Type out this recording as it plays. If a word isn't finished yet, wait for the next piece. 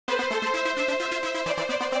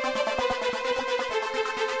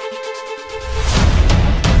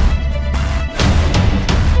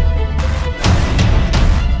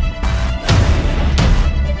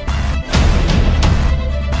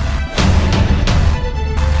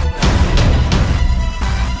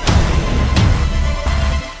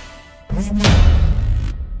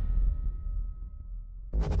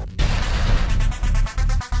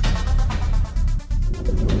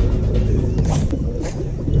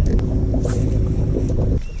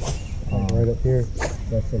here.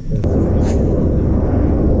 That's like the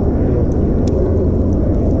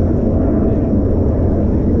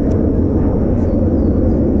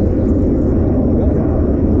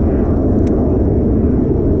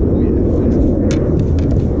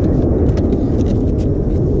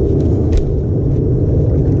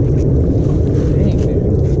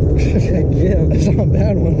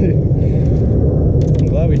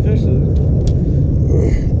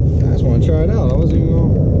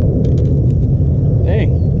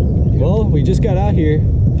we just got out here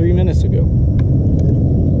 3 minutes ago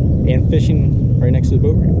and fishing right next to the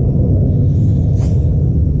boat ramp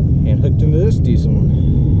and hooked into this decent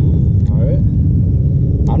one. All right,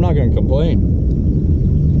 I'm not gonna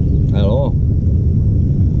complain at all.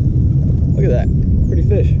 Look at that, pretty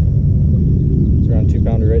fish. It's around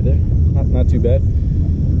 2-pounder right there. Not too bad.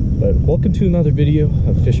 But welcome to another video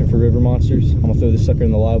of fishing for river monsters. I'm gonna throw this sucker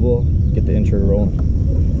in the live well, get the intro rolling.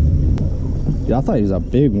 Yeah, I thought he was a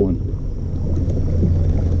big one.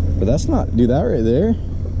 But that's not, dude, that right there,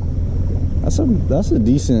 that's a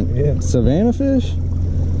decent Savannah fish.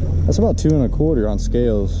 That's about 2 1/4 on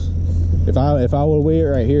scales. If I would weigh it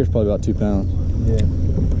right here, it's probably about 2 pounds. Yeah.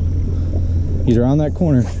 He's around that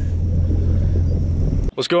corner.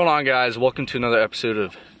 What's going on, guys? Welcome to another episode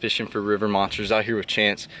of Fishing for River Monsters out here with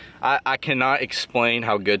Chance. I cannot explain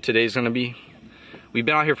how good today's gonna be. We've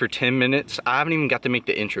been out here for 10 minutes. I haven't even got to make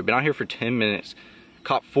the intro. Been out here for 10 minutes,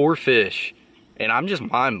 caught 4 fish. And I'm just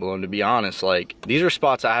mind blown, to be honest. Like, these are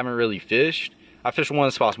spots I haven't really fished. I fished one of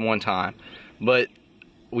the spots one time, but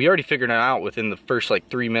we already figured it out within the first like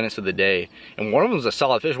 3 minutes of the day. And one of them was a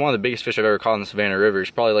solid fish, one of the biggest fish I've ever caught in the Savannah River. It's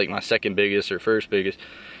probably like my second biggest or first biggest.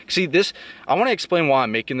 See, this, I want to explain why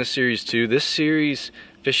I'm making this series too. This series,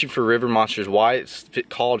 Fishing for River Monsters, why it's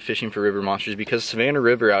called Fishing for River Monsters, because Savannah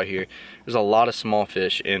River out here, there's a lot of small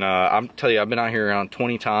fish. And I'm telling you, I've been out here around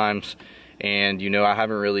 20 times. And you know, I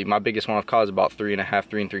haven't really, my biggest one I've caught is about 3 1/2,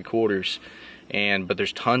 3 3/4. But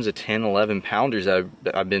there's tons of 10, 11 pounders that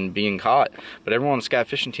I've been being caught. But everyone on the Sky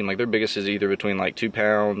Fishing team, like, their biggest is either between like 2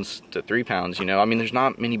 pounds to 3 pounds, you know. I mean, there's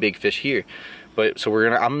not many big fish here. But so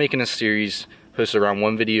I'm making a series, post around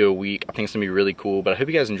 1 video a week. I think it's gonna be really cool, but I hope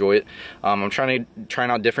you guys enjoy it. I'm trying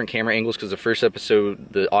out different camera angles because the first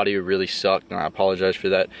episode, the audio really sucked, and I apologize for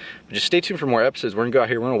that. But just stay tuned for more episodes. We're gonna go out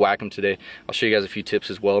here, we're gonna whack them today. I'll show you guys a few tips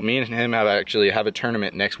as well. Me and him actually have a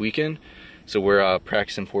tournament next weekend, so we're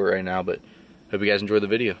practicing for it right now, but hope you guys enjoy the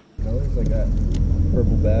video. That looks like that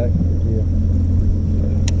purple back. Yeah.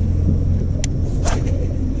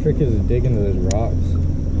 Trick is to dig into those rocks.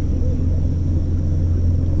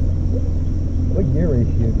 What gear ratio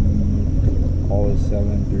do you use? Always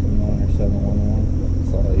 7-3-1 or 7-1-1.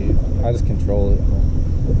 That's all I use. I just control it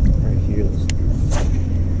right here.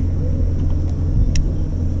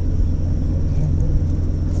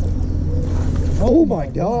 Oh my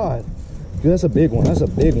god! Dude, that's a big one. That's a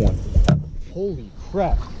big one. Holy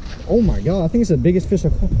crap. Oh my god, I think it's the biggest fish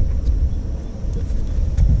I've caught.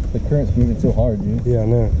 The current's moving so hard, dude. Yeah, I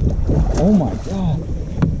know. Oh my god.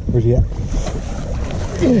 Where's he at?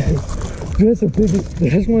 That's the biggest.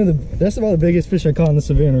 That's about the biggest fish I caught in the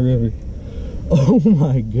Savannah River. Oh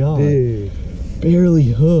my god, dude! Barely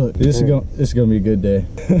hooked. This is gonna be a good day.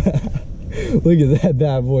 Look at that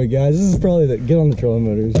bad boy, guys. This is probably the, get on the trolling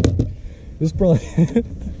motors. This is probably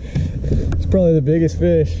it's probably the biggest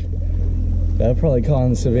fish that I've probably caught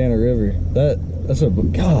in the Savannah River. That's a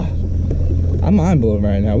god. I'm mind blown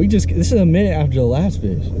right now. This is a minute after the last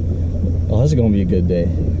fish. Oh, this is gonna be a good day.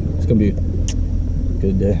 It's gonna be a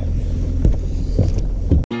good day.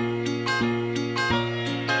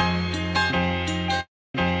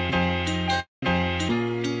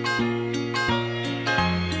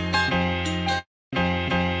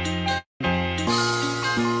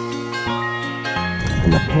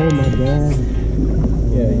 Oh my god.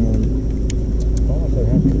 Yeah,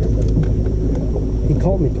 he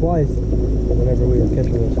caught me twice whenever we were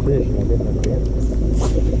catching those fish, and I didn't have it.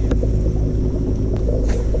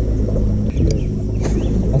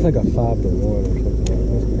 That's like a 5-1 or something like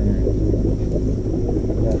this current.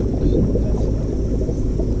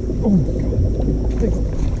 Oh my god.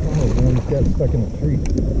 Oh man, this got stuck in a tree.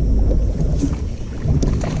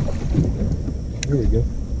 Here we go.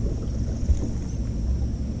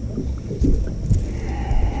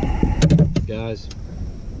 Guys,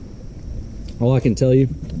 all I can tell you,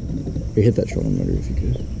 here, hit that trolling motor if you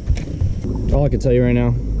could. All I can tell you right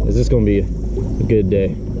now is this gonna be a good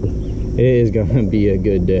day. It is gonna be a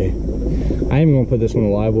good day. I am gonna put this one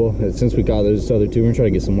in live well. Since we got those other 2, we're gonna try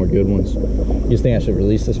to get some more good ones. You just think I should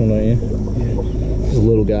release this one, don't you? Yeah. This is a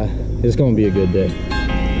little guy. It's gonna be a good day.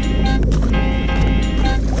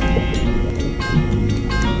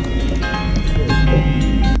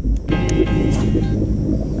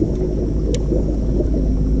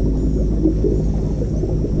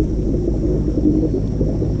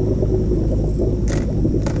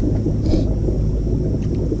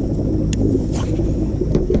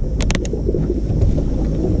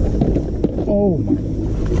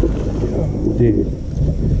 Dude,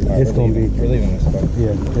 Right, it's gonna be. We're leaving this car.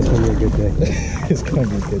 Yeah, it's gonna be a good day. It's gonna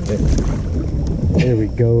be a good day. There we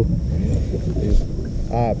go.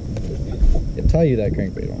 I tell you that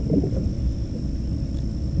crankbait on.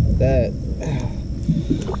 That.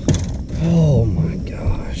 Oh my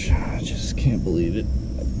gosh! I just can't believe it,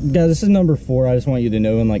 guys. This is number 4. I just want you to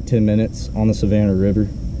know in like 10 minutes on the Savannah River.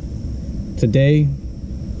 Today,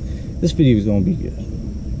 this video is gonna be good.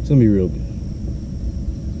 It's gonna be real good.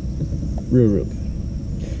 Real good.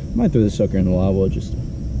 I might throw this sucker in the live well just to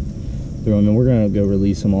throw him in. We're gonna go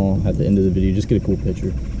release them all at the end of the video. Just get a cool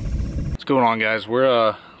picture. What's going on, guys? We're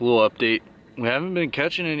a little update. We haven't been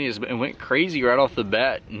catching any. It went crazy right off the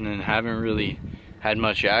bat, and then haven't really had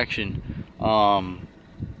much action. So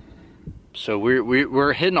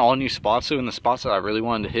we're hitting all new spots. So in the spots that I really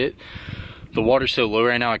wanted to hit, the water's so low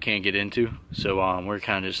right now I can't get into. So we're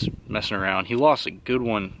kind of just messing around. He lost a good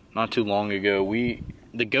one not too long ago.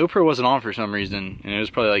 The GoPro wasn't on for some reason, and it was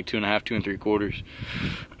probably like 2.5, 2 3/4.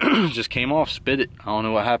 Just came off, spit it. I don't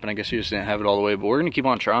know what happened. I guess he just didn't have it all the way, but we're gonna keep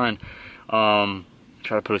on trying. Try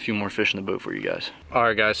to put a few more fish in the boat for you guys. All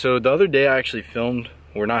right, guys. So the other day I actually filmed.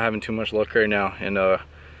 We're not having too much luck right now, and I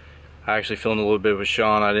actually filmed a little bit with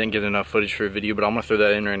Sean. I didn't get enough footage for a video, but I'm gonna throw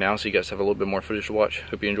that in right now so you guys have a little bit more footage to watch.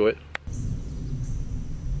 Hope you enjoy it.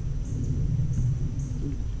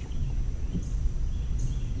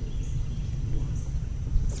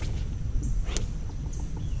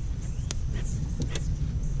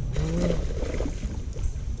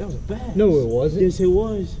 That was a bass. No, it wasn't. Yes, it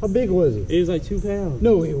was. How big was it? It was like 2 pounds.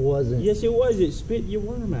 No, it wasn't. Yes, it was. It spit your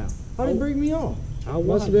worm out. How did it break me off? I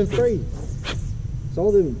Must have been afraid. Saw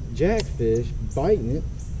them jackfish biting it.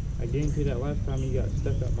 I guarantee that last time you got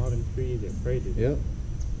stuck up by them trees, it afraid it. Yep.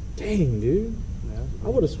 Dang, dude. Yeah. I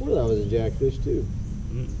would have swore that was a jackfish too.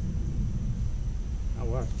 I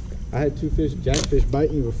was. I had 2 jackfish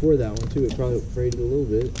biting you before that one too. It probably afraid it a little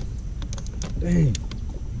bit. Dang.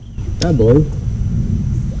 That blow.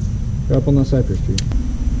 Drop on that cypress tree.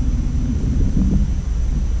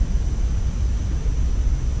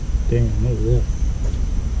 Damn, no left.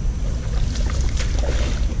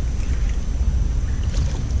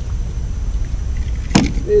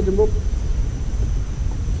 Hey, Jimbo.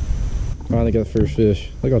 Finally got the first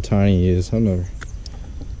fish. Look how tiny he is. I've never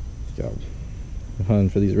got hunting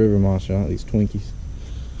for these river monsters, not these Twinkies.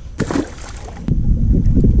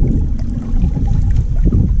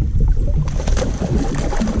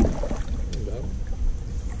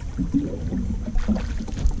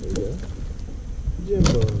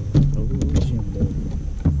 Jimbo. Oh, Jimbo.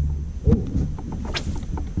 Oh.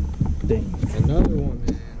 Dang. Another one,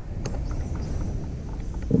 man.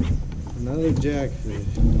 Another jackfish.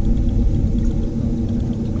 Ooh.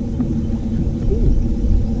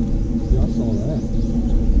 Y'all saw that.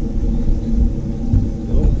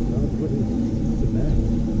 Oh, God, what is it? It's a bass.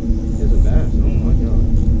 It's a bass. Oh my God.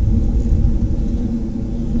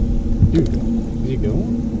 Dude, is he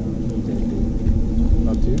going?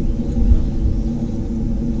 Not 2?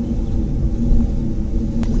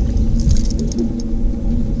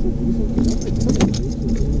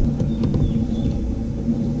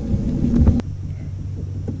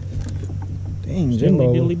 Dang,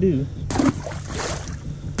 Jimbo. Diddly do.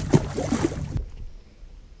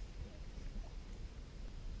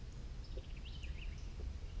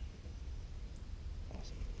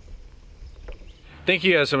 Thank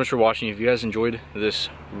you guys so much for watching. If you guys enjoyed this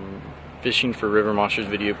fishing for river monsters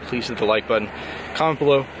video, please hit the like button, comment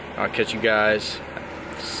below. I'll catch you guys,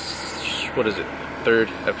 what is it,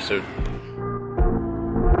 3rd episode.